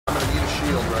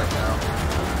shield right now.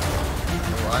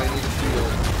 Oh, I need a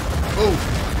shield. Oh!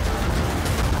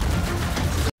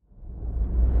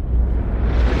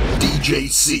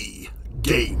 DJC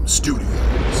Game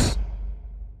Studios.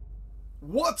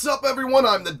 What's up, everyone?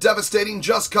 I'm the devastating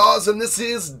Just Cause, and this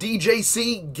is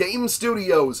DJC Game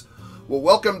Studios. Well,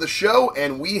 welcome to the show,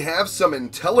 and we have some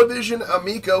Intellivision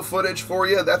Amico footage for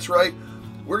you. That's right.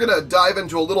 We're going to dive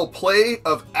into a little play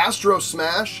of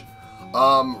Astrosmash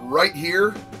right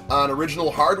here on original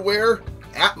hardware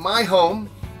at my home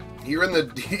here in the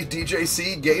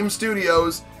DJC Game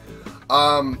Studios.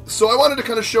 So I wanted to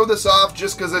kind of show this off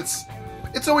just because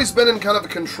it's always been in kind of a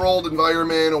controlled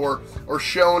environment or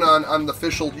shown on the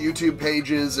official YouTube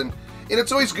pages, and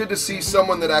it's always good to see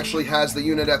someone that actually has the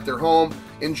unit at their home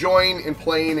enjoying and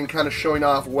playing and kind of showing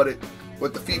off what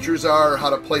the features are, or how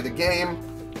to play the game.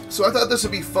 So I thought this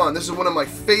would be fun. This is one of my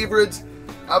favorites.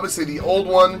 Obviously the old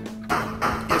one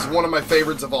is one of my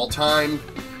favorites of all time,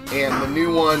 and the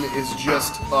new one is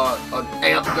just an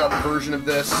amped up version of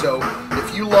this. So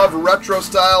if you love retro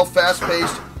style,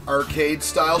 fast-paced, arcade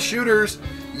style shooters,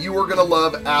 you are gonna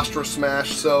love Astrosmash.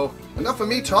 So enough of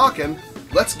me talking,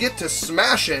 let's get to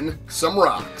smashing some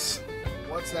rocks.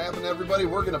 What's happening, everybody?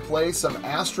 We're gonna play some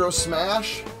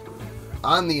Astrosmash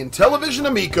on the Intellivision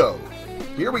Amico.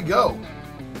 Here we go.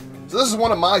 So this is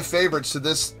one of my favorites to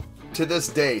this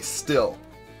day still.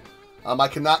 I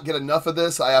cannot get enough of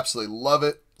this. I absolutely love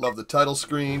it. Love the title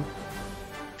screen.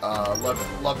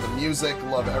 Love the music.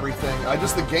 Love everything.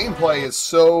 The gameplay is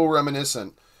so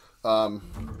reminiscent. So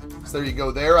there you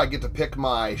go there. I get to pick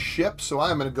my ship, so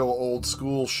I'm going to go old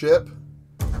school ship.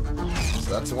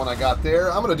 So that's the one I got there.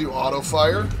 I'm going to do auto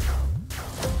fire.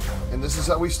 And this is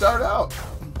how we start out.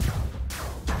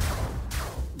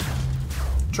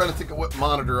 I'm trying to think of what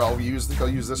monitor I'll use. I think I'll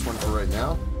use this one for right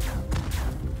now.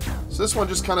 So this one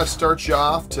just kind of starts you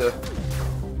off to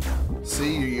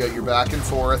see you got your back and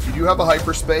forth. You do have a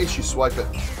hyperspace. You swipe it.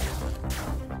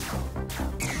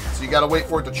 So you got to wait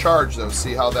for it to charge, though.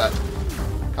 See how that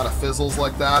kind of fizzles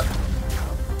like that?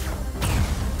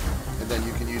 And then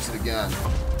you can use it again.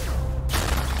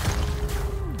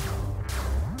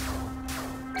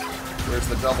 There's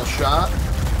the double shot.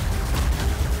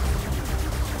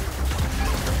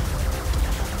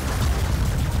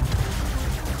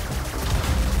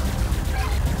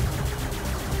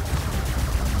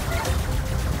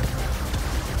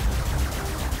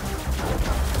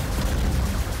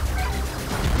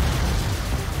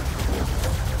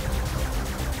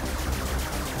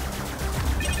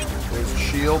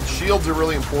 Shields are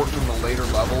really important in the later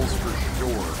levels for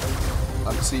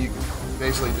sure. So you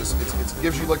basically just it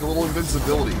gives you like a little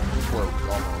invincibility cloak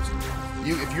almost.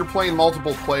 If you're playing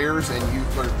multiple players and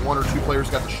one or two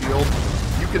players got the shield,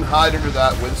 you can hide under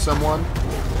that with someone,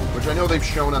 which I know they've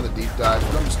shown on the deep dive,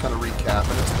 but I'm just kind of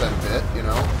recapping. It's been a bit, you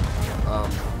know.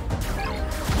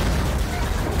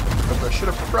 But I should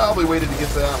have probably waited to get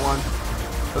to that one.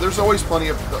 But there's always plenty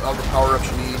of the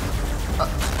power-ups you need.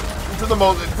 To the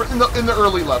moment, in the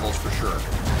early levels for sure,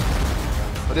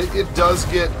 but it does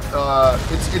get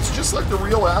it's just like the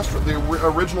original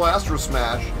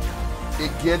Astrosmash.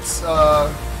 It gets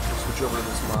switch over to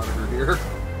this monitor here.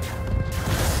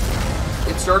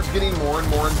 It starts getting more and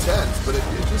more intense, but it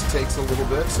just takes a little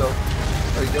bit. So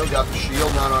there you go, got the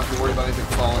shield. Now I don't have to worry about anything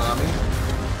falling on me.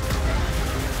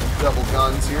 Double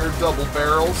guns here, double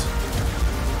barrels.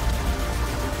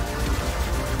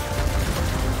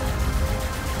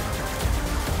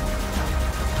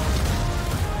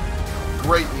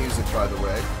 Great music, by the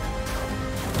way.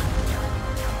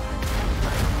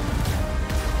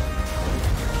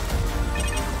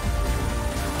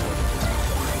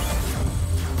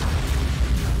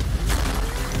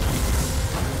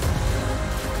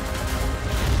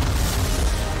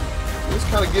 This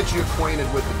kind of gets you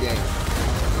acquainted with the game.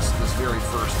 This very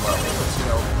first level.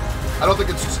 I don't think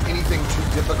it's just anything too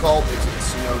difficult.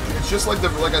 It's just like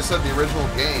like I said, the original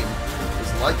game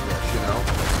is like this.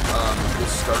 It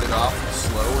started off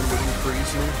slow and would increase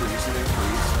and increase and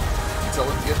increase until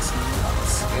it gets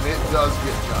nuts, and it does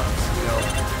get nuts.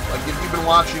 Like if you've been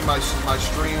watching my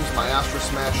streams, my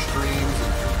Astrosmash streams,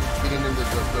 and getting into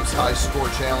those high score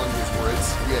challenges where it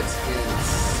gets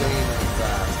insanely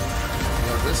fast.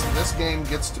 This game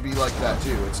gets to be like that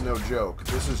too. It's no joke.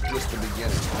 This is just the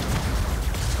beginning.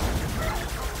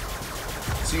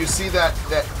 So you see that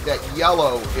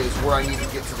yellow is where I need to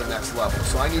get to the next level.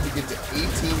 So I need to get to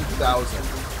 18,000.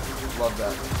 Love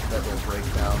that little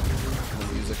breakdown in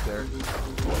the music there. There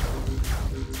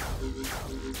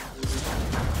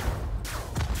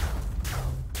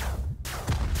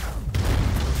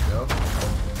we go.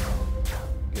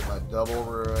 Get my double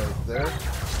right there.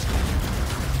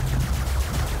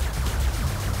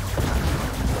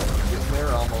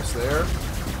 almost there.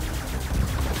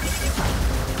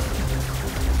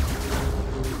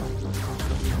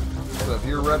 So if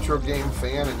you're a retro game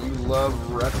fan and you love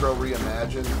Retro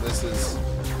Reimagined, this is...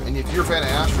 And if you're a fan of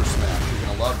Astrosmash, you're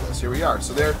going to love this. Here we are.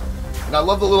 So there... And I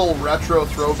love the little retro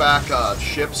throwback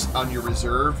ships on your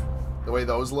reserve. The way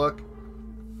those look.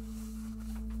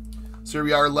 So here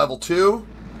we are, level 2.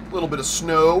 A little bit of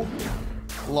snow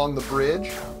along the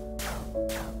bridge.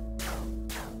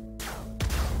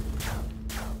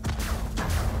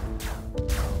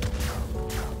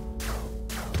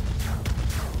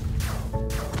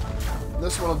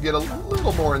 This one will get a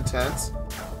little more intense.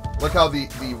 Look how the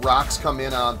rocks come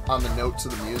in on the notes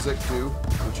of the music too,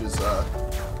 which is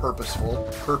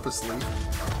purposely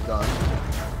done.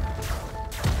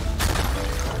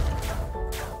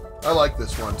 I like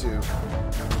this one too.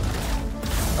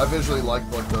 I visually like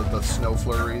the snow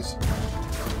flurries.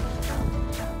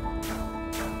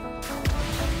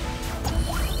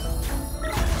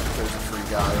 There's a free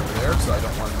guy over there, so I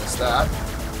don't want to miss that.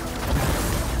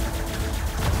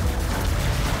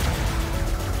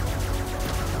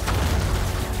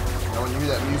 Now when you hear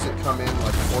that music come in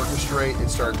like orchestrate, it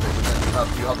starts.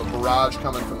 You have a barrage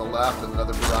coming from the left and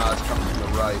another barrage coming from the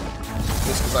right.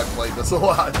 Just because I played this a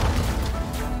lot.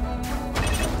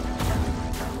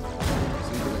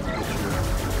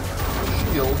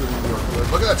 Shield and work good.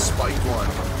 Look at that spiked one.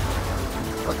 I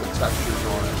like the textures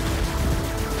on it.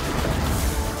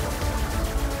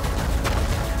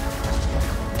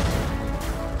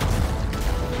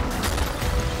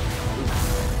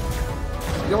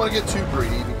 You don't want to get too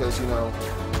greedy because, you know...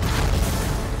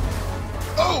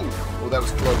 Oh! Oh, that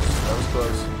was close. That was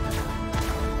close.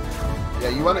 Yeah,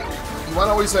 you want to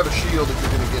always have a shield if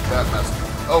you're going to get that messed.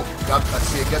 Oh, I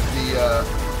see it. Get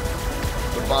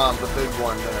the bomb, the big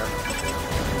one there.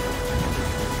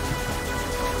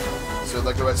 So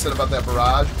like what I said about that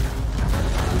barrage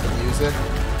with the music.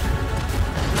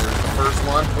 There's the first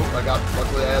one. Oh,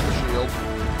 luckily I had the shield.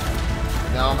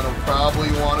 Now I'm going to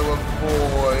probably want to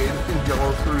avoid and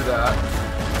go through that.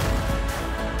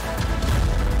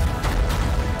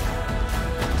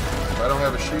 If I don't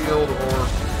have a shield or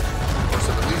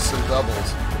at least some double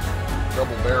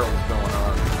barrels going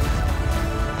on.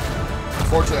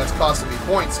 Unfortunately that's costing me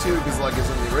points too, because like as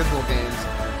in the original games,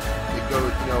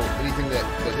 anything that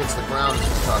hits the ground is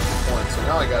just costing points. So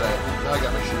now I got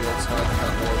my shield, so I can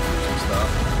kind of blow through some stuff.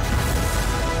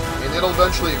 And it'll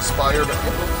eventually expire, but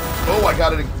oh, I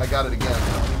got it again.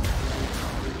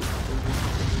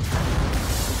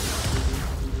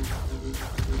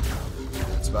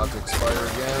 It's about to expire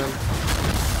again.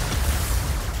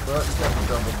 But it's got the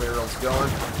double barrels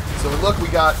going. So look,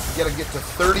 we gotta get to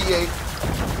 38.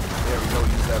 There we go,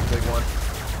 use that big one.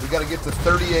 We got to get to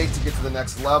 38 to get to the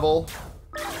next level.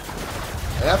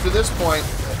 And after this point,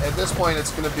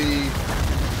 it's going to be...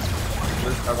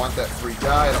 I want that free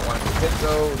guy. I don't want to get hit,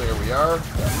 though. There we are.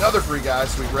 Another free guy,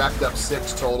 so we racked up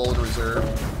 6 total in reserve.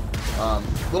 A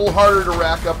little harder to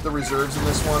rack up the reserves in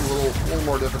this one. A little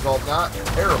more difficult. Not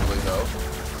terribly, though.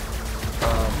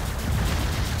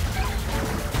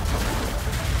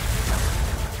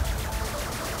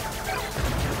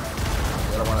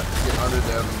 I don't want to get under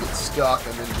them and get stuck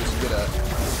and then just get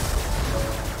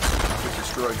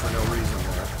destroyed for no reason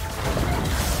there.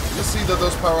 You see that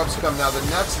those power-ups come. Now the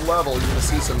next level, you're going to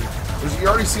see some... You're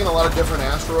already seeing a lot of different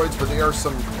asteroids, but there are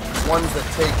some ones that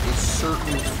take a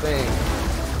certain thing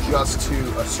just to...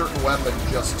 a certain weapon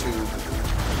just to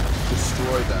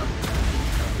destroy them.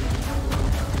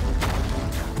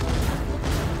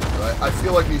 But I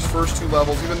feel like these first 2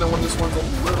 levels, even though when this one's a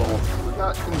little...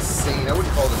 not insane, I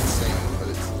wouldn't call it insane.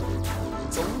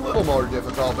 It's a little more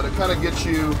difficult, but it kind of gets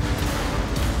you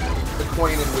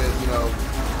acquainted with, you know,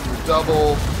 you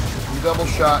double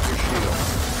shot your shield.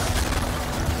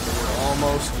 So we're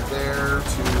almost there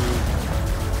to...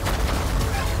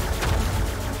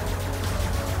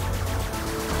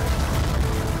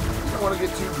 You don't want to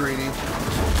get too greedy.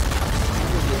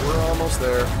 We're almost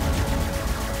there.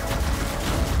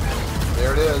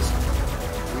 There it is.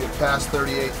 We have passed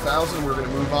 38,000. We're going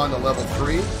to move on to level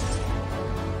 3.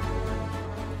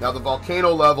 Now the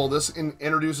volcano level, this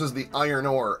introduces the iron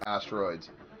ore asteroids,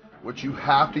 which you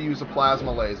have to use a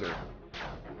plasma laser.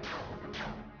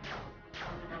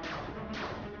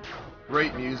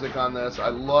 Great music on this. I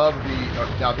love the...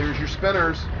 now there's your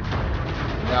spinners.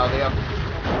 Now they have...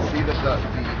 See that the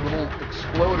little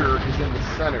exploder is in the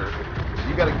center. So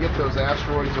you got to get those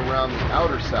asteroids around the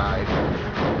outer side.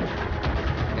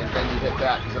 And then you hit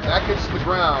that. Because if that gets to the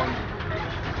ground,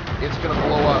 it's going to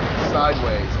blow up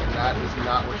sideways. And that is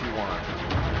not what you want.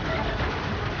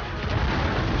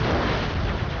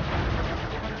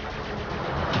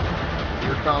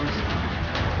 Here comes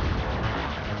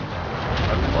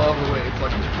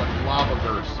like lava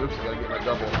bursts. Oops, I gotta get my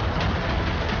double.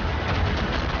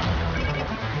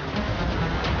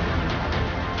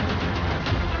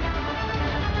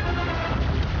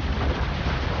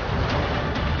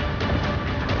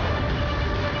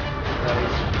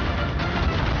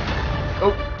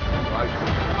 Oh,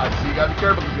 I see. You gotta be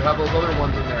careful because you have those other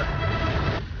ones in there.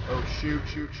 Oh, shoot,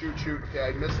 shoot, shoot, shoot. Okay,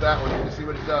 I missed that one. You can see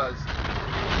what it does.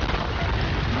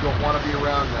 You don't want to be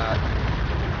around that.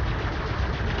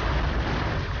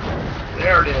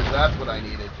 There it is. That's what I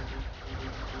needed.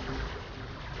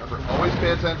 Remember, always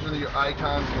pay attention to your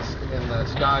icons in the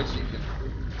sky so you can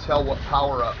tell what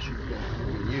power-ups you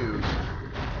can use.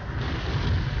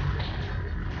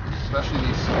 Especially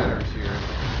these spinners here.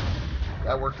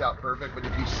 That worked out perfect. But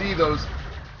if you see those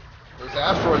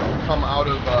asteroids will come out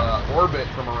of orbit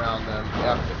from around them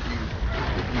if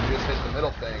you just hit the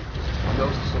middle thing,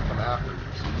 those will still come after you.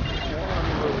 So you want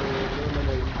to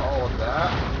eliminate all of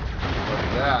that. Look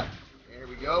at that. Here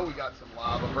we go. We got some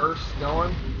lava bursts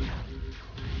going,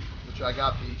 which I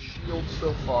got the shield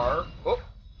so far. Oh,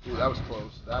 ooh, that was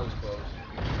close. That was close.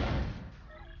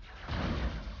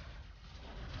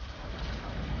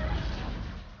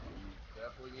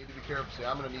 Definitely need to be careful. See,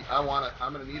 I'm gonna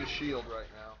need a shield right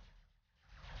now.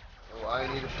 Oh, I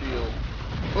need a shield.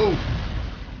 Boom!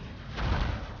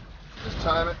 Just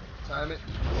time it. Time it.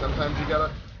 Sometimes you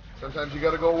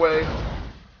gotta go away.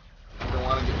 You don't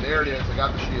want to get there. It is. I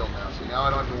got the shield now, so now I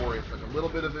don't have to worry. It's like a little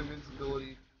bit of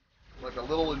invincibility, like a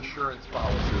little insurance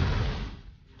policy.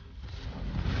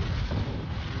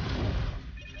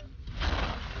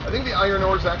 I think the iron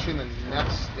ore is actually in the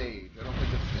next stage. I don't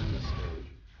think it's in this stage.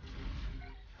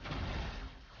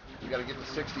 We got to get to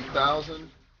 60,000 to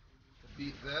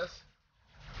beat this.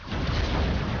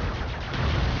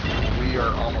 We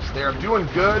are almost there. I'm doing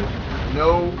good.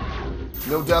 No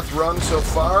death run so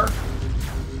far.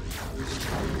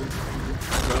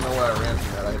 I don't know why I ran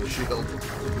from that. I had a shield.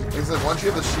 Like I said, once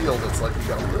you have the shield, it's like you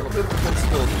got a little bit of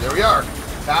invincibility. There we are.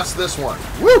 Past this one.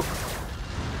 Woo!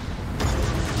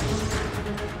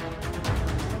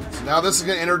 So now this is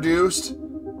going to introduce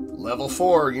level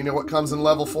 4. You know what comes in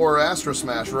level 4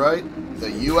 Astrosmash, right?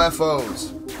 The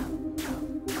UFOs.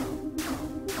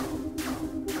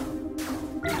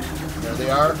 There they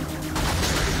are.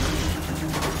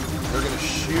 They're going to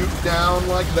shoot down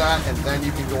like that, and then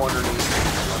you can go underneath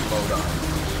and unload on.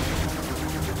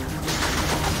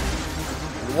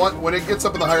 When it gets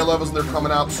up in the higher levels and they're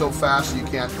coming out so fast you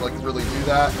can't like really do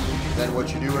that, then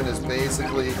what you're doing is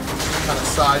basically kind of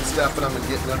sidestepping them and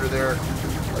getting under there,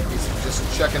 like he's just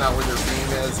checking out where their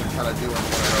beam is and kind of doing one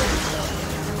of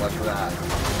those, like that.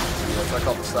 That's what I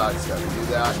call the sidestep. You do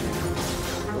that.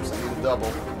 Oops, I need a double.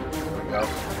 There we go.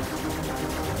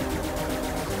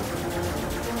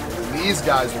 And these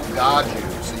guys will dodge you,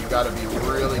 so you got to be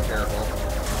really careful.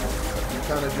 You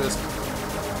kind of just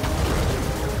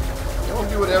don't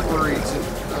do whatever he eats. You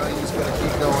just gotta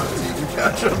keep going until you can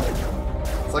catch them.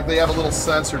 It's like they have a little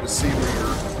sensor to see where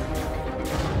you're.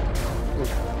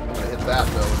 I'm gonna hit that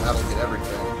though, and that'll get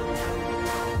everything.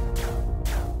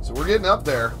 So we're getting up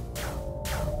there.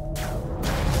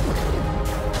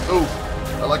 Ooh,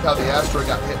 I like how the asteroid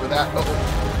got hit with that.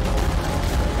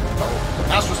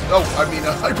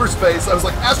 Hyperspace. I was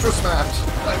like Astrosmash.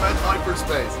 I meant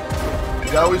hyperspace.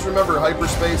 You gotta always remember,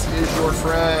 hyperspace is your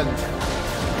friend.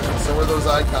 So are those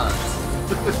icons.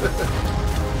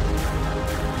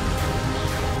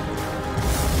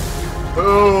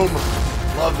 Boom!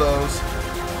 Love those.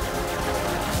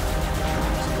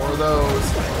 Some more of those.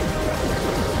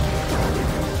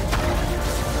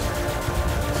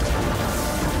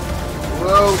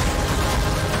 Whoa!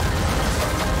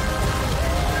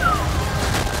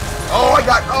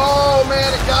 Oh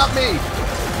man, it got me!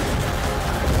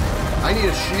 I need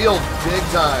a shield big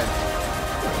time.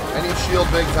 I need shield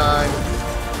big time.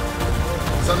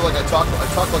 It sounded like I talked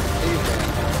like a caveman.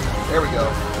 There we go.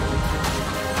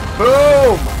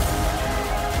 Boom!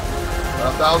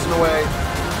 Got 1,000 away.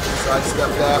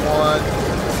 Sidestep that one.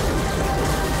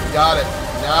 Got it.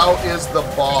 Now is the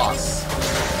boss.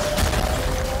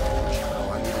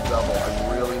 Oh, I need a double.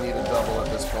 I really need a double at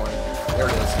this point. There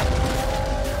it is.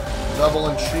 Double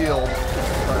and shield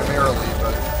primarily,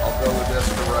 but I'll go with this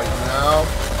for right now.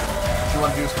 What you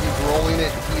want to do is keep rolling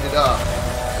it and heat it up.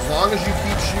 As long as you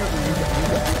keep shooting, you can heat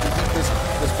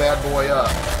this bad boy up.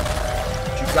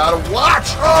 But you gotta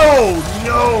watch! Oh,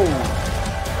 no!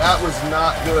 That was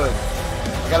not good.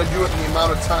 I gotta do it in the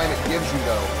amount of time it gives you,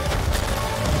 though.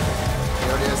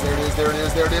 There it is, there it is, there it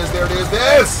is, there it is, there it is,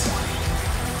 this!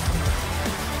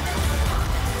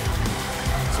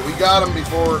 So we got him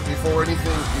before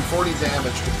any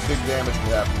damage, big damage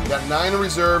could happen. We got 9 in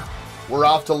reserve. We're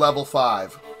off to level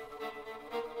 5.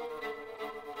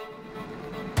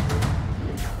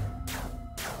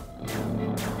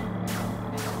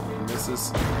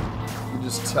 is, you can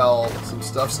just tell some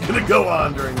stuff's gonna go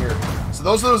on during here. So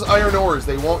those are those iron ores.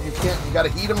 They won't, you gotta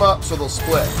heat them up so they'll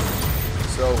split.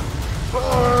 So,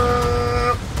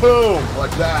 boom,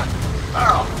 like that.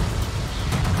 Ow.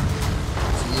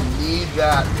 So you need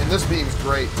that, and this beam's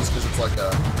great just because it's like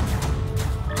a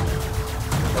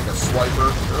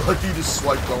swiper, or like you just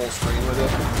swipe the whole screen with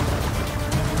it.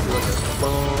 Like a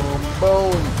boom,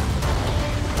 boom.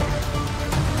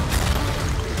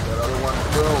 That other one,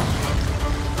 boom.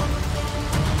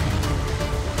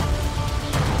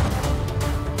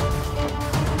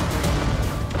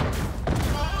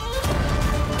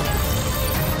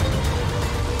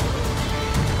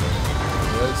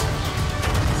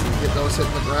 Those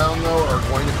hitting the ground, though, are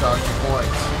going to cost you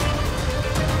points.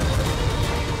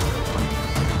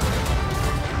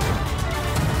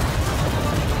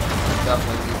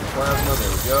 Definitely need the plasma.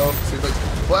 There we go. See, like,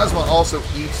 plasma also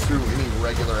eats through any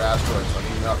regular asteroids like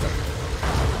nothing.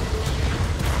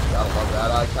 Gotta love that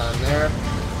icon there.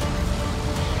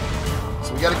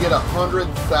 So we gotta get 100,000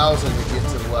 to get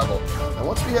to the level. And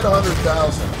once we hit 100,000,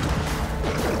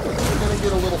 we're gonna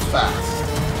get a little fast.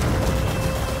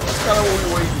 That's kind of what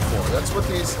we're waiting for. That's what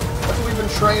we've been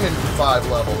training for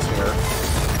 5 levels here.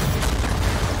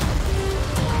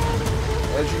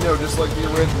 As you know, just like the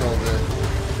original,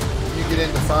 if you get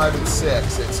into 5 and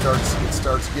 6, it starts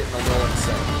getting a little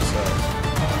insane.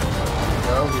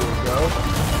 So here we go.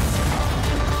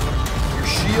 Your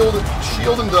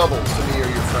shield and doubles to me are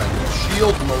your friend. Your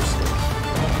shield mostly.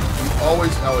 You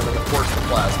always, and of course the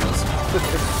plasmas.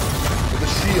 The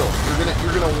shield,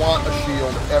 you're gonna want a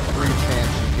shield every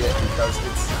chance you get because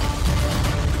it's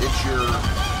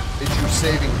your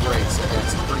saving grace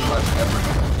against pretty much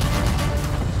everything.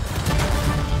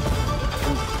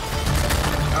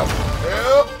 Oh,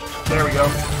 there we go.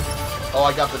 Oh,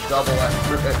 I got the double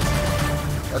after it.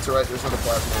 That's alright. There's another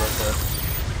plasma right there.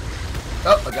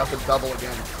 Oh, I got the double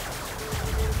again.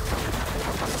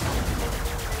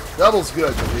 Double's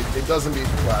good, but it doesn't beat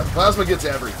the plasma. Plasma gets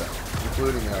everything,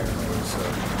 including the iron ore, so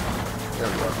there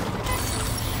we go.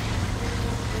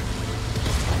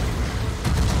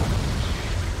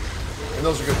 And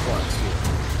those are good points, too.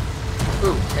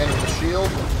 Ooh, and with the shield.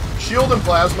 Shield and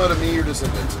plasma, to me, you're just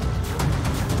invincible.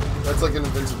 That's like an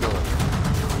invincibility.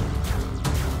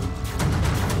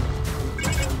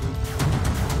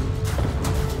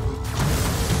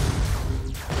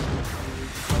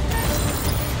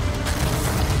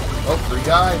 Oh, free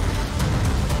guy.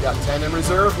 Got 10 in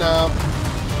reserve now.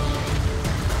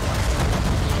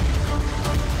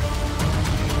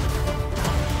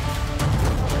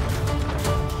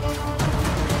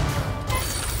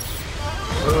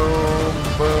 Boom,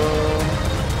 boom.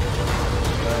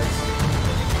 Nice.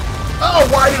 Oh,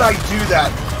 why did I do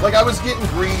that? Like, I was getting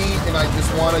greedy and I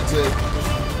just wanted to...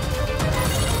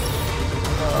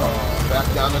 Oh, back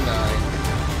down to 9.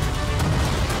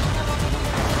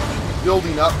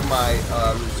 Building up my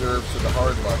reserve for the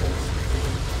hard levels.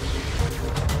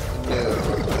 No.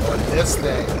 Oh, and this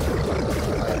thing.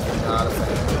 I'm not a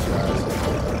fan of those guys.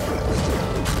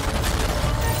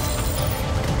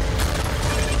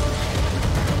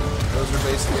 Those are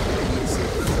basically the heat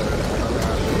seekers that are coming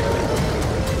out here.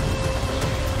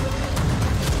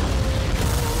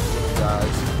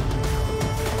 Guys.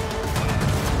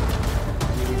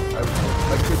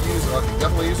 I could use, I could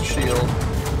definitely use a shield.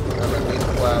 I'm going to need the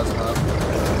plasma.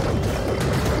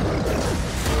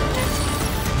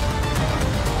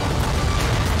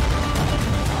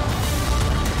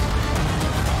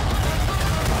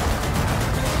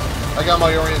 I got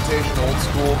my orientation old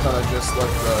school, kind of just like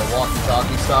the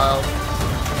walkie-talkie style.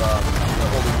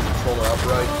 Holding the controller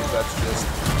upright, because that's just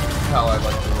how I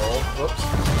like to roll. Whoops.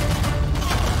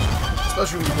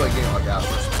 Especially when you play a game like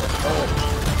Astrosmash. Oh,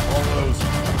 almost.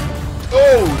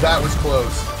 Oh, that was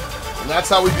close. And that's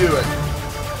how we do it.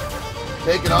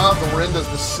 Take it off, and we're into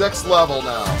the 6th level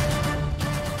now.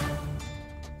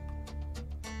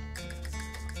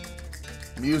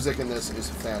 Music in this is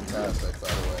fantastic, by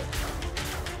the way.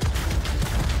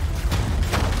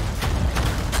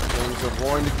 Things are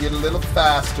going to get a little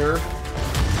faster.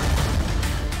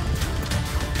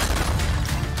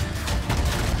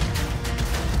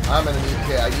 I'm gonna need,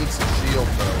 okay, I need some shield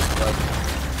though, but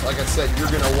like I said,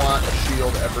 you're gonna want a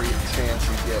shield every chance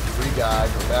you get. Free guy,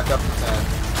 go back up to 10.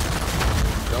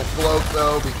 Don't float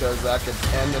though, because that could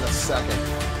end in a second.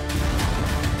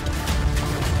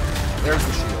 There's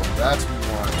the shield, that's what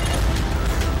you want.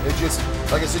 It just,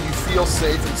 like I said, you feel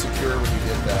safe and secure when you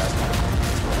get that.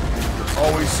 You're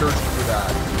always searching for that.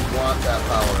 You want that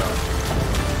power up.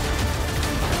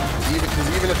 Because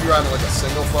even if you're on like a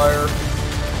single fire,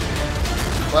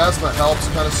 plasma helps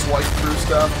kind of swipe through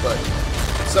stuff, but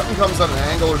something comes on an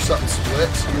angle or something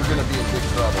splits, you're going to be in big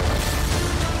trouble.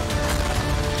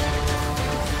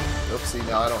 Oops, see,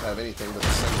 now I don't have anything but a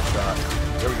single shot.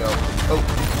 There we go. Oh,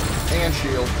 and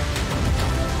shield.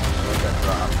 Let that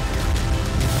drop.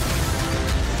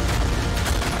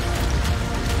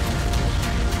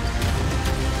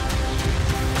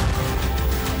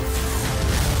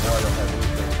 Now I don't have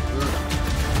anything.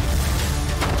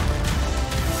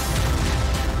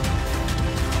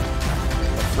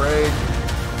 I'm afraid.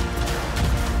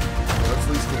 Let's at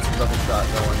least get some double shot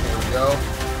going. Here we go.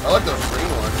 I like those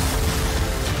green ones.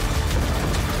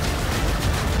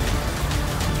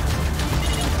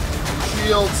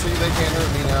 Shield, see, they can't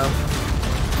hurt me now.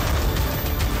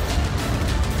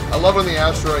 I love when the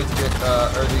asteroids get,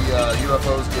 or the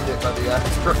UFOs get hit by the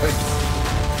asteroids.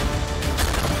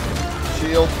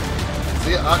 Shield.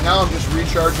 See, now I'm just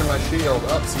recharging my shield.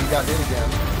 Oh, see, you got hit again.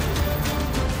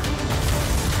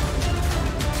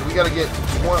 So we gotta get,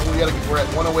 we're at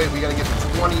 108, we gotta get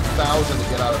to 20,000 to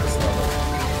get out of this level.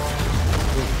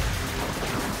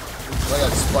 I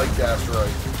got spiked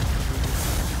asteroid.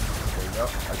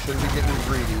 I shouldn't be getting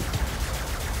greedy.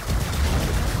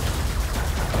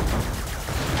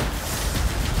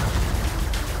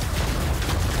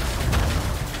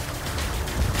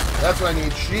 That's what I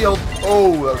need. Shield.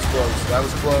 Oh, that was close. That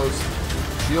was close.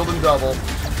 Shield and double.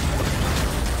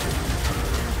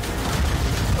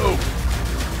 Oh.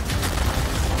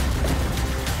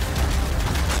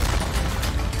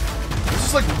 This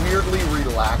is like weirdly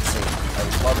relaxing. I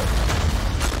love it.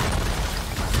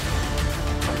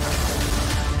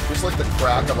 Just like the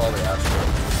crack of all the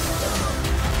asteroids.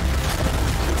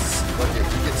 It's like you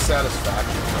get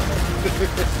satisfaction from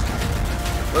it.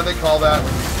 What do they call that?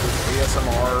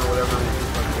 ASMR or whatever.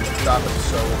 Like shop and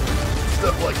soap.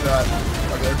 Stuff like that.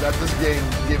 Okay, this game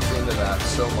gives into that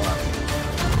so much.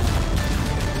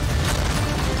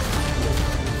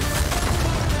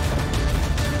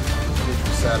 Gives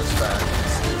you satisfaction.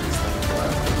 See these things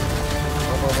left.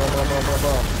 Boom, boom, boom, boom, boom, boom,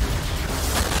 boom.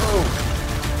 Oh!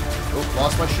 Oh,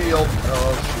 lost my shield.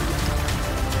 Oh, shoot.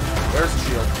 There's the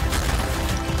shield.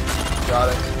 Got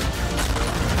it.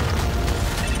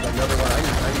 Another one. I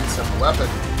need some weapon.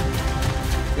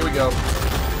 Here we go.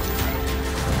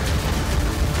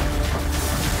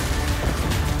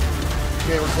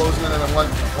 Okay, we're closing in on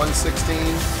 116.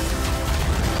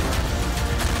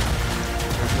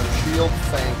 There's no shield.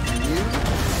 Thank you.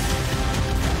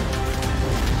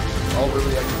 All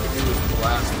really I can do is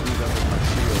blast through them with my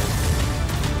shield.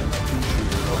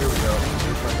 Oh, here we go.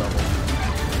 Here's my double.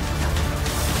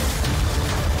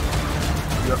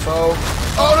 UFO.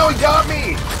 Oh no, he got me!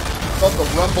 I felt the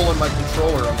rumble in my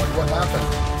controller. I'm like, what happened?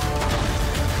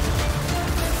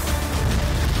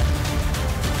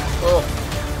 Oh.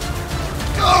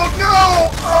 Oh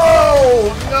no!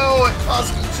 Oh no! It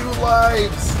cost me 2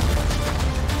 lives!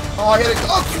 Oh, I had it.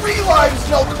 Oh, 3 lives!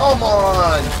 No, come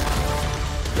on!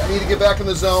 I need to get back in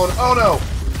the zone. Oh no!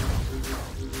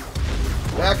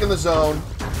 Back in the zone.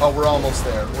 Oh, we're almost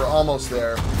there. We're almost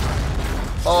there.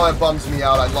 Oh, that bums me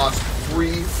out. I lost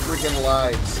 3 freaking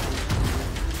lives.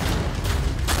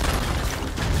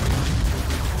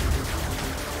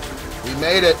 We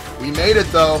made it. We made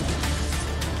it, though.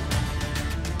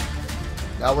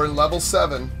 Now we're in level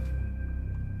 7.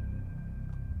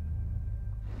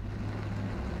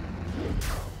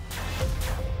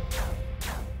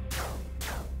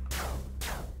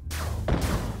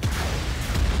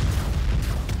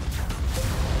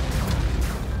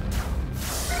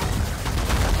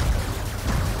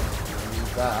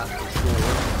 That for sure.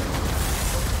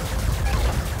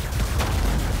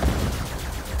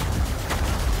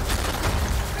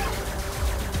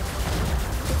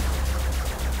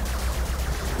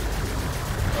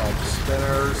 Oh,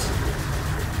 spinners.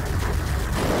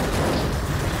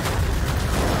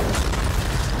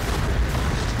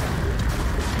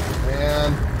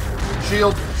 And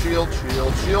shield, shield,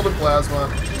 shield, shield and plasma.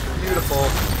 Beautiful.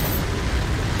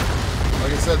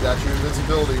 Like I said, that's your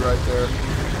invincibility right there.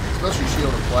 Especially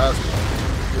shield and plasma.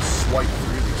 Just swipe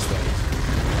through these things.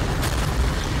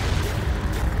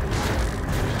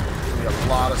 We have a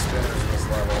lot of spinners in this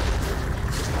level.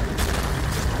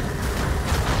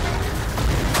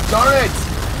 Darn it!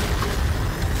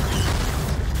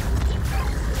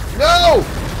 No!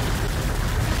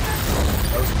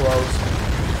 That was close.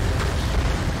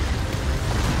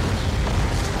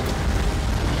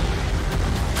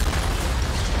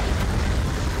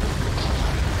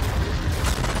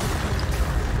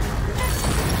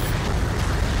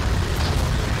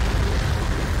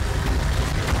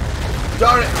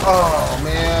 Darn it! Oh,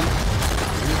 man.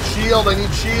 I need shield. I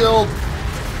need shield.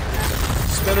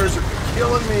 Spinners are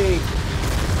killing me.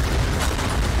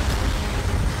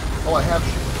 Oh, I have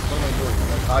shield. What am I doing?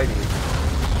 I'm hiding.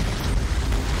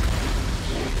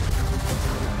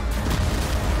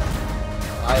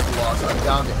 I have lost. I'm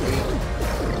down to 8.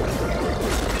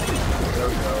 There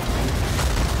we go.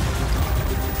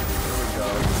 There we go.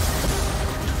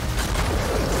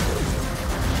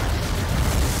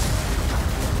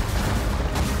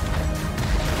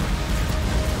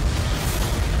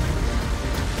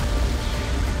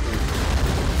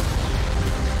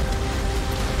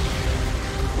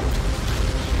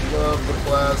 Love the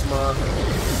plasma.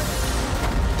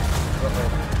 Uh-oh.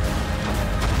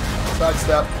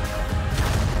 Sidestep.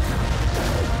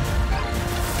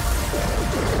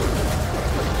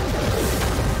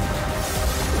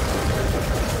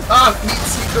 Ah, meat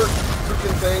seeker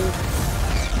freaking thing.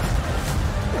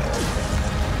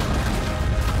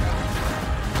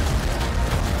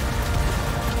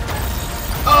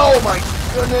 Oh my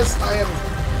goodness, I am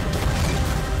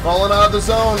falling out of the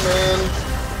zone, man.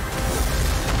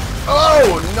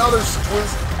 Oh, another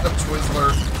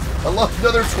Twizzler.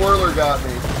 Another twirler got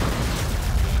me.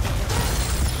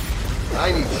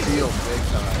 I need shield big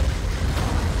time.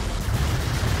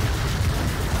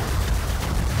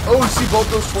 Oh, you see both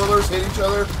those twirlers hit each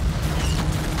other?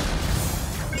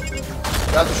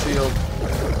 Got the shield.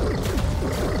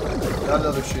 Got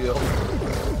another shield.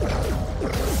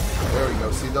 There we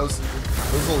go. See, those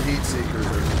little heat seekers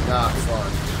are not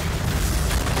fun.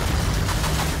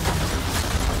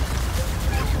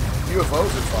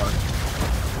 UFOs are fun.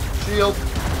 Shield.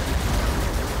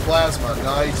 Plasma.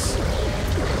 Nice.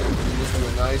 Just do a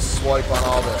nice swipe on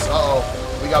all this. Uh-oh.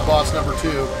 We got boss number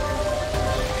 2.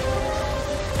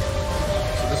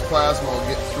 Plasma will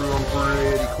get through them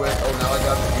pretty quick. Oh, now I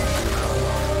got the heat shooter.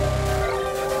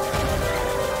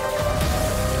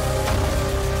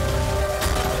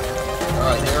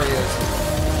 Alright, there he is.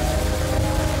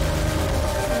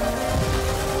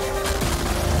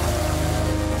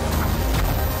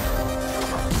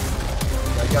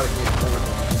 I gotta get more of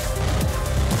them.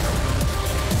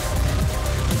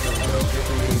 There we go. Get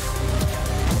me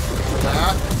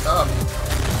that up.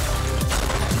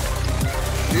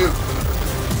 Shoot.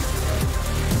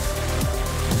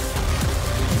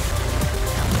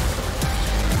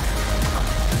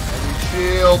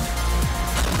 Shield.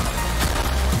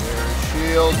 There's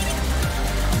shield.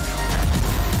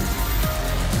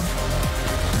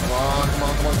 Come on, come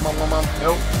on, come on, come on, come on.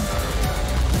 Nope.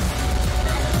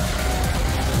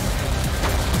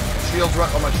 Shield's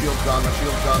right. Oh, my shield's gone, my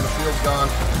shield's gone, my shield's gone.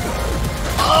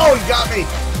 Oh, he got me!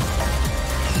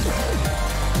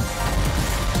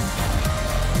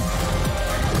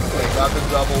 Okay, got the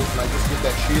double. Can I just get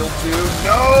that shield too?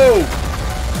 No!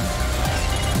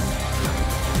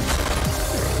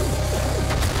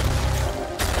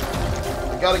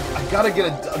 I gotta get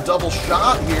a double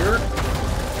shot here.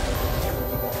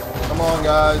 Come on,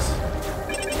 guys.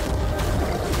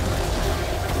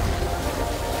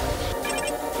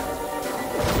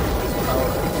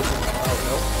 Oh,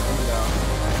 nope, coming down.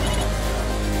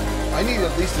 I need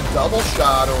at least a double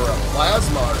shot or a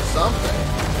plasma or something.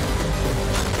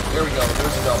 There we go.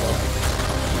 There's a double.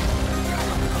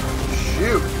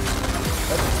 Shoot.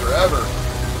 That took forever.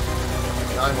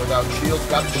 And I'm without shields.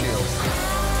 Got the shields.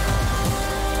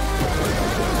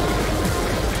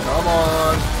 Come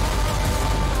on.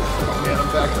 Oh man,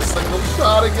 I'm back to single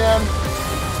shot again.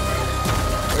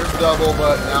 There's double,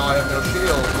 but now I have no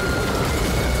shield.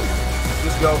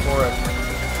 Just go for it.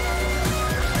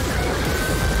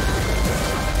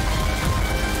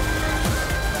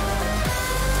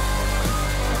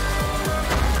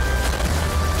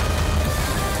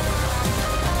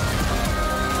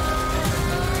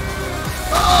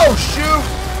 Oh, shoot!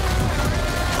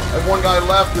 I have one guy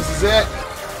left. This is it.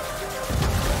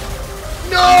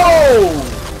 No!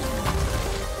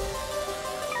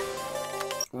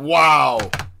 Wow.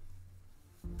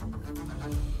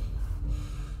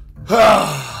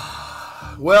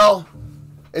 Well,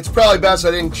 it's probably best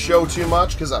I didn't show too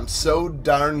much because I'm so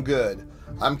darn good.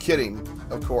 I'm kidding,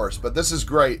 of course, but this is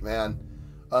great, man.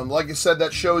 Like I said,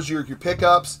 that shows your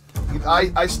pickups.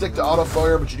 I stick to auto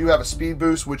fire, but you do have a speed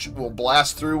boost, which will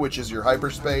blast through, which is your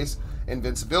hyperspace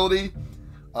invincibility.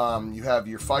 You have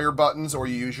your fire buttons, or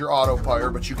you use your auto fire,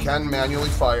 but you can manually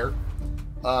fire.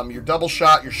 Your double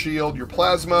shot, your shield, your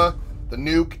plasma, the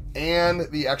nuke, and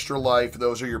the extra life.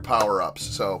 Those are your power-ups.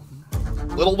 So,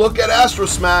 little look at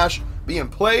Astrosmash being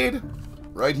played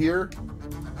right here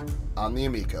on the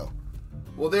Amico.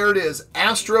 Well, there it is,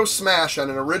 Astrosmash on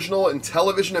an original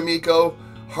Intellivision Amico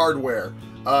hardware.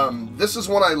 This is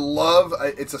one I love.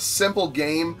 It's a simple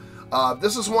game.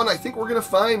 This is one I think we're going to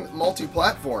find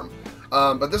multi-platform.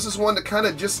 But this is one to kind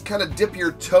of dip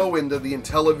your toe into the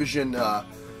Intellivision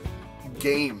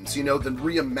games, you know, the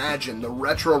reimagined, the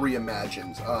retro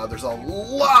reimagined. There's a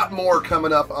lot more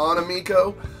coming up on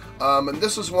Amico, and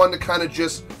this is one to kind of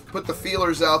just put the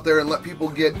feelers out there and let people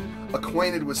get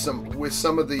acquainted with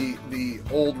some of the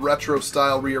old retro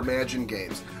style reimagined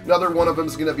games. Another one of them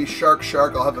is going to be Shark.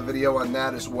 I'll have a video on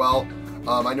that as well.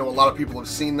 I know a lot of people have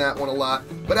seen that one a lot,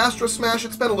 but Astrosmash,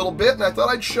 it's been a little bit, and I thought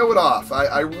I'd show it off.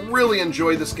 I really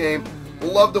enjoy this game.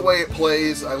 Love the way it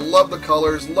plays. I love the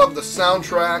colors, love the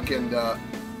soundtrack, and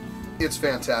it's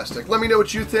fantastic. Let me know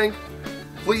what you think.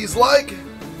 Please like,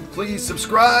 please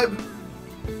subscribe,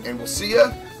 and we'll see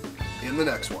you in the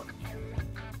next one.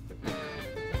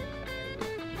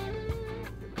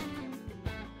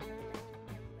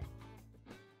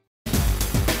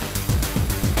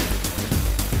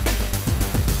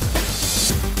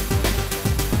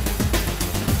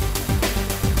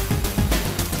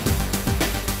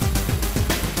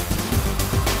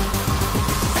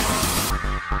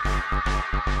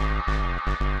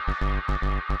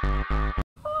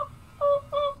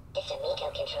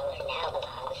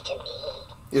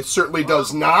 It certainly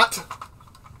does not.